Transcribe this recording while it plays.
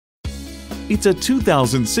It's a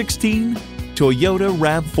 2016 Toyota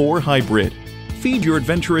RAV4 Hybrid. Feed your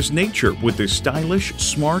adventurous nature with this stylish,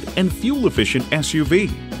 smart, and fuel-efficient SUV.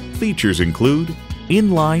 Features include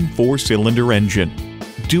inline 4-cylinder engine,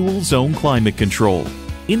 dual-zone climate control,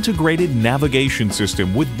 integrated navigation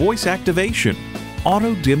system with voice activation,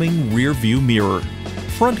 auto-dimming rear-view mirror,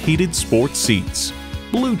 front heated sports seats,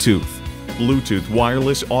 Bluetooth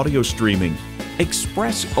wireless audio streaming,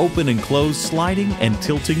 express open and close sliding and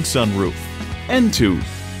tilting sunroof, N-Tube,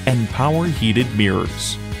 and power heated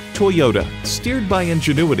mirrors. Toyota, steered by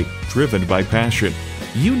ingenuity, driven by passion.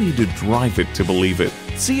 You need to drive it to believe it.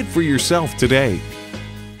 See it for yourself today.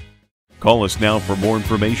 Call us now for more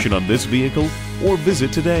information on this vehicle or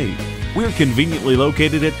visit today. We're conveniently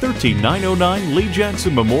located at 13909 Lee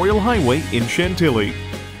Jackson Memorial Highway in Chantilly.